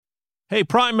Hey,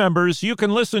 Prime members, you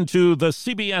can listen to the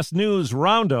CBS News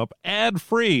Roundup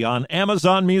ad-free on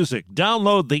Amazon Music.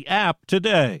 Download the app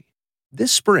today.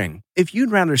 This spring, if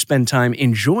you'd rather spend time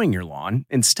enjoying your lawn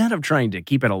instead of trying to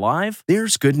keep it alive,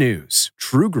 there's good news.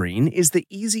 True Green is the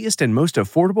easiest and most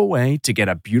affordable way to get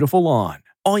a beautiful lawn.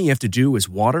 All you have to do is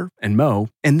water and mow,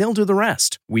 and they'll do the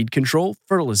rest. Weed control,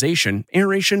 fertilization,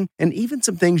 aeration, and even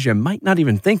some things you might not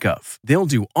even think of. They'll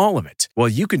do all of it, while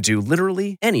you can do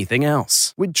literally anything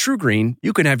else. With True Green,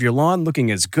 you can have your lawn looking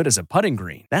as good as a putting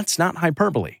green. That's not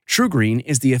hyperbole. True Green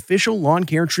is the official lawn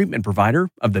care treatment provider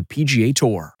of the PGA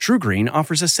Tour. True Green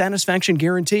offers a satisfaction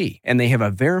guarantee, and they have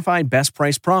a verified best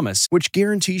price promise, which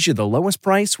guarantees you the lowest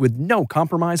price with no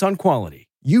compromise on quality.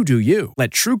 You do you. Let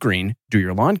True Green do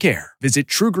your lawn care. Visit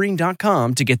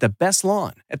TrueGreen.com to get the best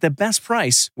lawn at the best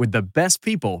price with the best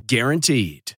people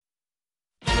guaranteed.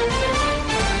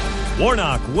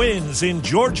 Warnock wins in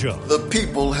Georgia. The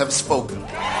people have spoken.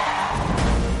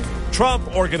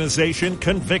 Trump Organization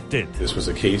convicted. This was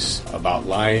a case about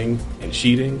lying and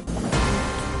cheating.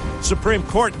 Supreme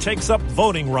Court takes up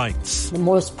voting rights. The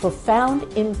most profound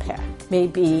impact may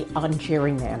be on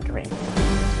gerrymandering.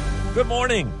 Good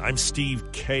morning. I'm Steve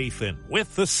Kathan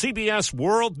with the CBS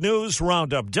World News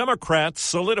Roundup. Democrats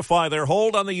solidify their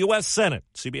hold on the U.S. Senate.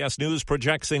 CBS News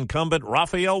projects incumbent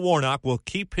Raphael Warnock will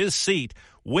keep his seat,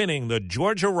 winning the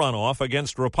Georgia runoff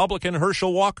against Republican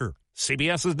Herschel Walker.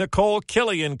 CBS's Nicole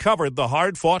Killian covered the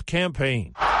hard-fought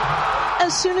campaign.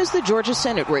 As soon as the Georgia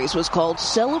Senate race was called,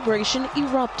 celebration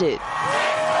erupted.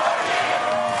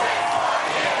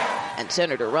 And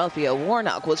Senator Raphael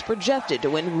Warnock was projected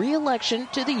to win re-election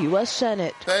to the U.S.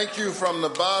 Senate. Thank you from the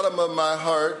bottom of my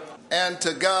heart, and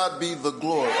to God be the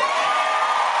glory.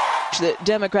 The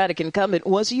Democratic incumbent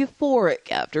was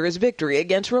euphoric after his victory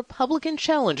against Republican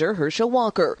challenger Herschel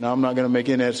Walker. Now, I'm not going to make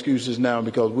any excuses now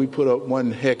because we put up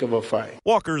one heck of a fight.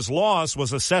 Walker's loss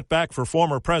was a setback for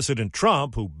former President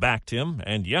Trump, who backed him.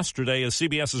 And yesterday, as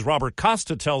CBS's Robert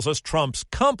Costa tells us, Trump's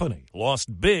company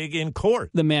lost big in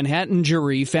court. The Manhattan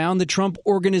jury found the Trump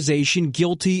Organization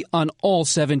guilty on all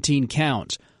 17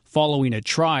 counts, following a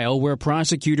trial where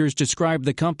prosecutors described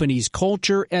the company's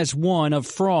culture as one of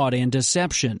fraud and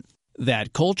deception.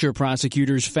 That culture,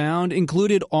 prosecutors found,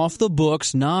 included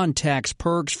off-the-books non-tax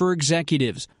perks for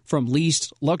executives, from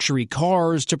leased luxury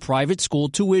cars to private school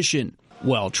tuition.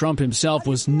 While Trump himself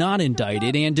was not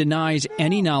indicted and denies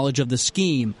any knowledge of the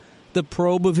scheme, the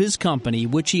probe of his company,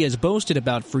 which he has boasted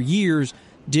about for years,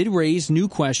 did raise new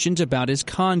questions about his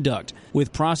conduct,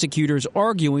 with prosecutors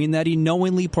arguing that he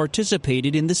knowingly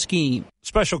participated in the scheme.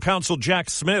 Special counsel Jack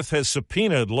Smith has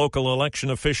subpoenaed local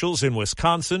election officials in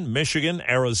Wisconsin, Michigan,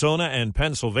 Arizona, and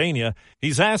Pennsylvania.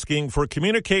 He's asking for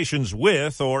communications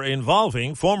with or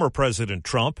involving former President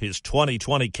Trump, his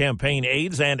 2020 campaign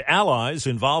aides, and allies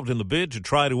involved in the bid to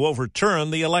try to overturn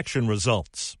the election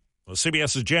results. Well,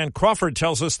 CBS's Jan Crawford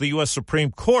tells us the U.S.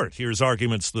 Supreme Court hears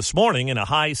arguments this morning in a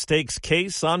high-stakes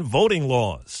case on voting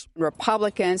laws.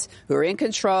 Republicans who are in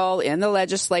control in the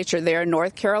legislature there in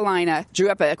North Carolina drew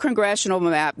up a congressional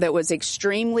map that was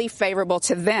extremely favorable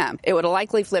to them. It would have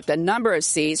likely flipped a number of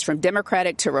seats from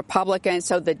Democratic to Republican,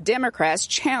 so the Democrats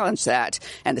challenged that.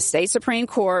 And the state Supreme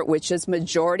Court, which is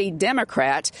majority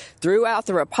Democrat, threw out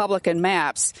the Republican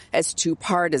maps as too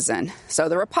partisan. So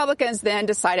the Republicans then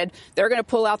decided they're going to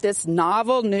pull out this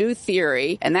novel new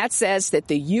theory, and that says that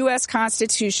the U.S.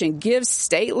 Constitution gives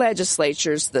state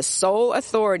legislatures the sole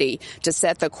authority to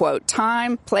set the, quote,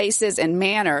 time, places, and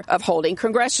manner of holding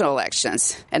congressional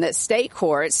elections, and that state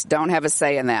courts don't have a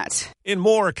say in that. In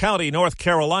Moore County, North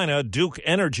Carolina, Duke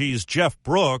Energy's Jeff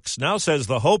Brooks now says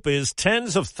the hope is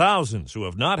tens of thousands who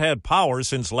have not had power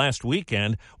since last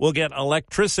weekend will get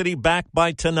electricity back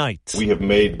by tonight. We have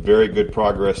made very good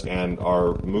progress and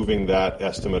are moving that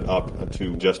estimate up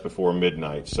to just before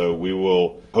midnight. So we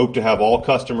will hope to have all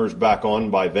customers back on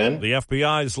by then. The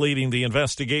FBI is leading the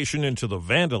investigation into the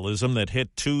vandalism that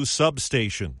hit 2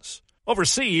 substations.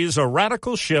 Overseas, a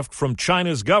radical shift from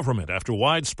China's government after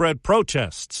widespread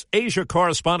protests. Asia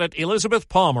correspondent Elizabeth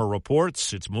Palmer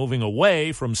reports it's moving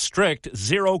away from strict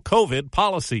zero-COVID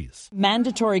policies.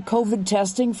 Mandatory COVID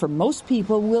testing for most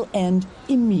people will end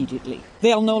immediately.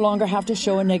 They'll no longer have to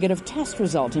show a negative test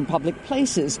result in public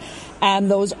places. And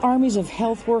those armies of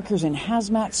health workers in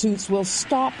hazmat suits will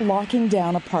stop locking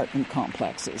down apartment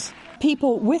complexes.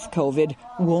 People with COVID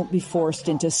won't be forced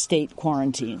into state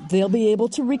quarantine. They'll be able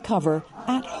to recover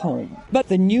at home. But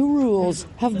the new rules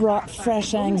have brought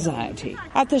fresh anxiety.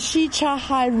 At the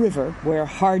Shichahai River, where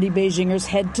hardy Beijingers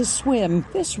head to swim,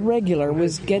 this regular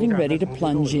was getting ready to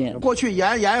plunge in.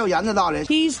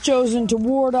 He's chosen to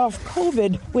ward off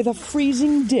COVID with a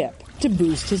freezing dip to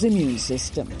boost his immune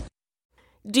system.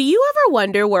 Do you ever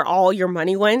wonder where all your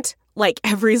money went? Like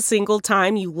every single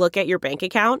time you look at your bank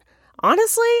account?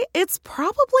 Honestly, it's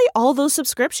probably all those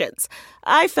subscriptions.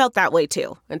 I felt that way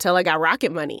too, until I got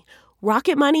Rocket Money.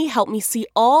 Rocket Money helped me see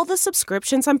all the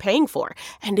subscriptions I'm paying for,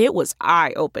 and it was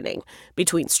eye-opening.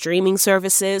 Between streaming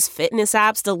services, fitness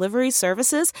apps, delivery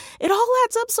services, it all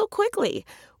adds up so quickly.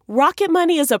 Rocket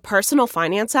Money is a personal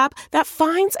finance app that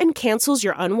finds and cancels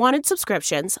your unwanted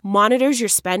subscriptions, monitors your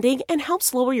spending, and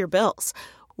helps lower your bills.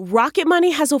 Rocket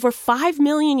Money has over 5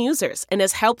 million users and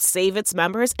has helped save its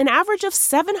members an average of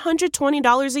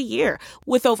 $720 a year,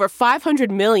 with over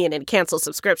 500 million in canceled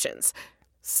subscriptions.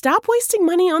 Stop wasting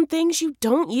money on things you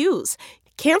don't use.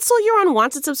 Cancel your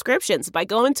unwanted subscriptions by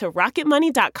going to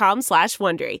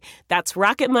rocketmoney.com/Wondery. That's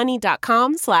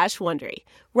rocketmoney.com/Wondery.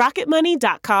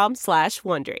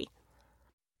 rocketmoney.com/Wondery.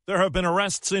 There have been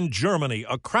arrests in Germany,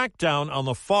 a crackdown on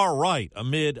the far right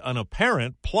amid an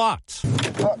apparent plot.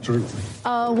 Not true.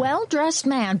 A well-dressed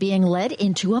man being led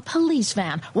into a police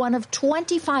van. One of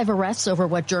 25 arrests over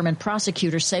what German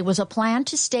prosecutors say was a plan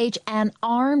to stage an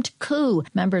armed coup.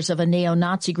 Members of a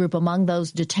neo-Nazi group among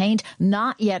those detained,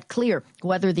 not yet clear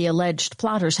whether the alleged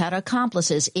plotters had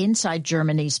accomplices inside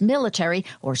Germany's military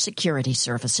or security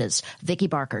services. Vicky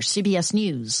Barker, CBS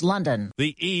News, London.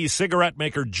 The e-cigarette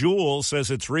maker Juul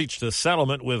says it's reached a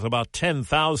settlement with about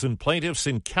 10,000 plaintiffs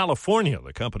in California.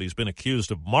 The company's been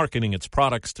accused of marketing its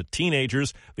products to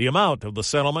teenagers. The amount of the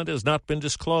settlement has not been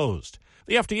disclosed.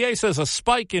 The FDA says a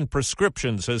spike in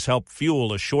prescriptions has helped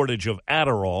fuel a shortage of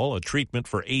Adderall, a treatment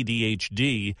for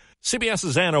ADHD.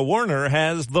 CBS's Anna Werner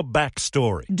has the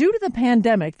backstory. Due to the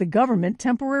pandemic, the government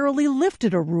temporarily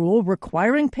lifted a rule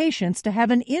requiring patients to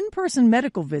have an in-person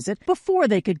medical visit before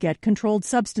they could get controlled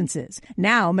substances.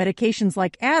 Now, medications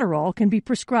like Adderall can be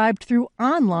prescribed through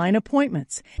online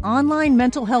appointments. Online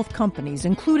mental health companies,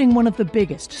 including one of the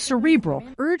biggest, Cerebral,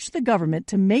 urged the government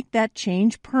to make that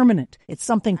change permanent. It's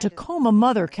something Tacoma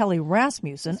mother Kelly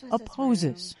Rasmussen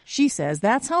opposes. She says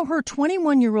that's how her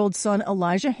 21-year-old son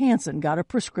Elijah Hansen got a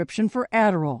prescription for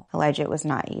Adderall. Elijah was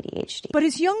not ADHD. But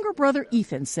his younger brother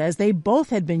Ethan says they both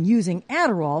had been using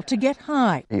Adderall to get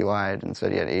high. He lied and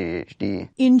said he had ADHD.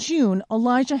 In June,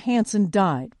 Elijah Hansen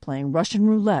died playing Russian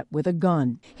roulette with a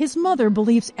gun. His mother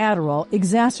believes Adderall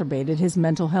exacerbated his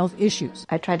mental health issues.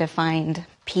 I tried to find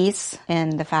peace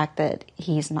in the fact that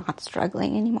he's not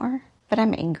struggling anymore. But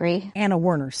I'm angry. Anna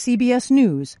Werner, CBS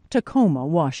News, Tacoma,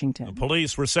 Washington. The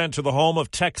police were sent to the home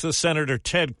of Texas Senator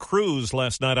Ted Cruz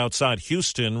last night outside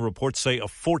Houston. Reports say a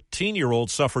 14-year-old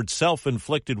suffered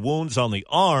self-inflicted wounds on the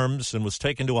arms and was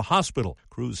taken to a hospital.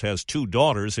 Cruz has 2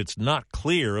 daughters. It's not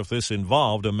clear if this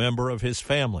involved a member of his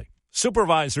family.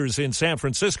 Supervisors in San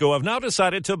Francisco have now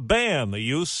decided to ban the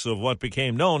use of what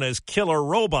became known as killer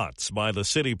robots by the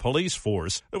city police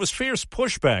force. There was fierce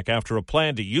pushback after a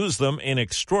plan to use them in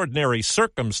extraordinary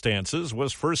circumstances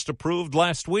was first approved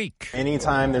last week.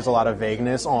 Anytime there's a lot of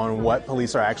vagueness on what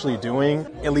police are actually doing,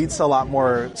 it leads to a lot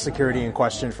more security in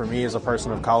question for me as a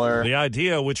person of color. The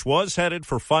idea, which was headed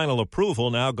for final approval,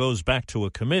 now goes back to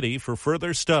a committee for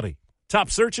further study. Top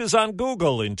searches on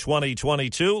Google in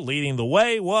 2022, leading the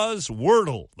way was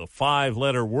Wordle, the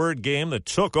 5-letter word game that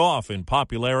took off in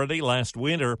popularity last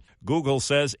winter. Google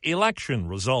says election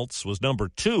results was number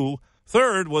 2.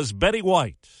 Third was Betty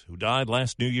White, who died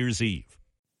last New Year's Eve.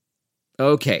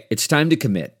 Okay, it's time to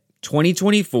commit.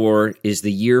 2024 is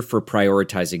the year for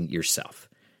prioritizing yourself.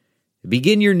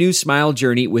 Begin your new smile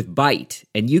journey with Byte,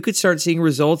 and you could start seeing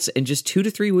results in just 2 to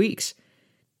 3 weeks.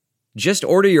 Just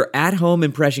order your at-home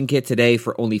impression kit today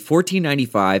for only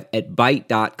 $14.95 at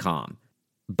Byte.com.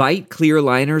 Byte clear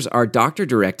liners are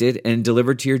doctor-directed and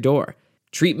delivered to your door.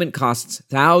 Treatment costs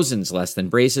thousands less than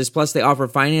braces, plus they offer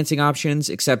financing options,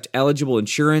 accept eligible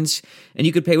insurance, and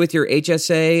you could pay with your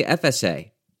HSA,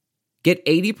 FSA. Get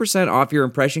 80% off your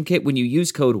impression kit when you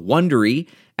use code WONDERY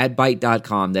at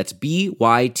Byte.com. That's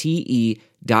BYTE.com.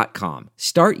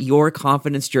 Start your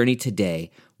confidence journey today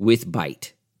with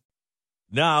Byte.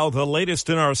 Now, the latest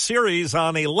in our series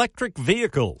on electric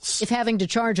vehicles. If having to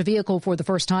charge a vehicle for the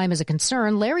first time is a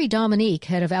concern, Larry Dominique,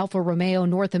 head of Alfa Romeo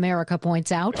North America,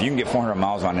 points out. If you can get 400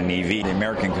 miles on an EV, the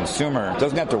American consumer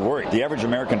doesn't have to worry. The average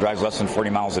American drives less than 40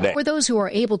 miles a day. For those who are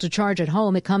able to charge at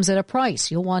home, it comes at a price.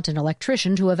 You'll want an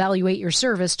electrician to evaluate your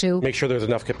service to make sure there's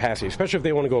enough capacity, especially if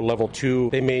they want to go level 2.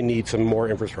 They may need some more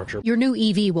infrastructure. Your new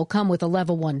EV will come with a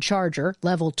level 1 charger.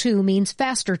 Level 2 means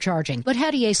faster charging. But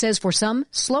Hadier says for some,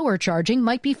 slower charging fine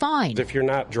might be fine. If you're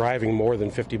not driving more than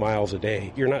 50 miles a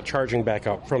day, you're not charging back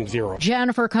up from zero.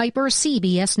 Jennifer Kuiper,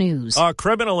 CBS News. A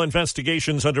criminal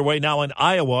investigation's underway now in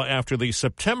Iowa after the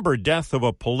September death of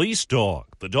a police dog.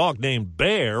 The dog named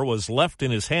Bear was left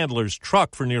in his handler's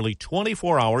truck for nearly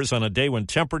 24 hours on a day when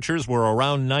temperatures were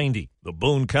around 90. The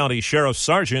Boone County Sheriff's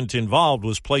Sergeant involved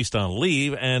was placed on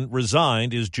leave and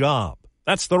resigned his job.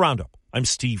 That's the Roundup. I'm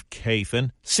Steve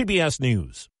Kathan, CBS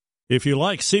News. If you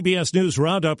like CBS News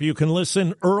Roundup, you can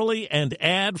listen early and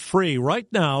ad-free right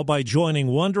now by joining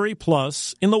Wondery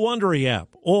Plus in the Wondery app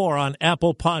or on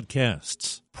Apple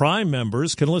Podcasts. Prime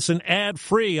members can listen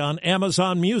ad-free on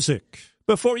Amazon Music.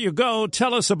 Before you go,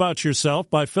 tell us about yourself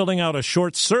by filling out a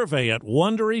short survey at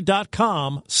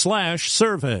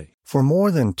Wondery.com/survey. For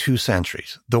more than 2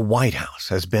 centuries, the White House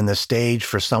has been the stage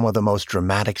for some of the most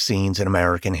dramatic scenes in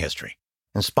American history.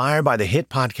 Inspired by the hit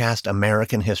podcast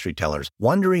American History Tellers,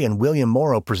 Wondery and William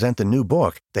Morrow present the new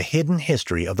book, The Hidden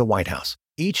History of the White House.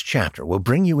 Each chapter will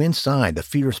bring you inside the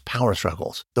fierce power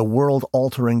struggles, the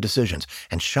world-altering decisions,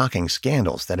 and shocking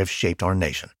scandals that have shaped our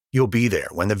nation. You'll be there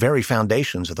when the very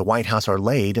foundations of the White House are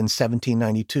laid in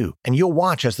 1792, and you'll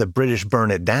watch as the British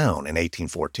burn it down in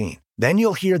 1814. Then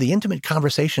you'll hear the intimate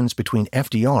conversations between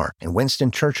FDR and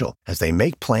Winston Churchill as they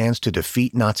make plans to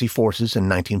defeat Nazi forces in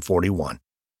 1941.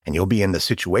 And you'll be in the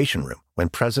Situation Room when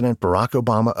President Barack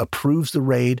Obama approves the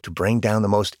raid to bring down the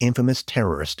most infamous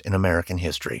terrorist in American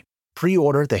history.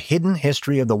 Pre-order The Hidden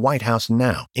History of the White House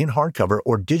now in hardcover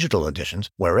or digital editions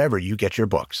wherever you get your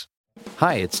books.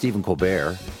 Hi, it's Stephen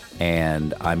Colbert,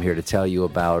 and I'm here to tell you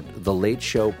about The Late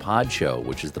Show Pod Show,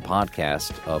 which is the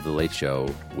podcast of The Late Show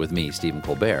with me, Stephen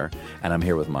Colbert, and I'm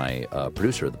here with my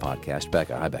producer of the podcast,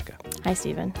 Becca. Hi, Becca. Hi,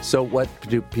 Stephen. So what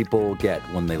do people get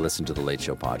when they listen to The Late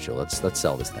Show Pod Show? Let's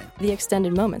sell this thing. The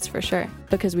extended moments, for sure,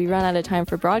 because we run out of time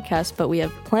for broadcast, but we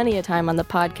have plenty of time on the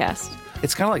podcast.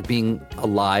 It's kind of like being a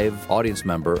live audience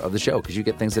member of the show because you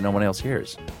get things that no one else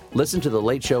hears. Listen to The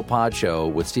Late Show Pod Show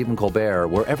with Stephen Colbert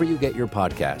wherever you get your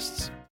podcasts.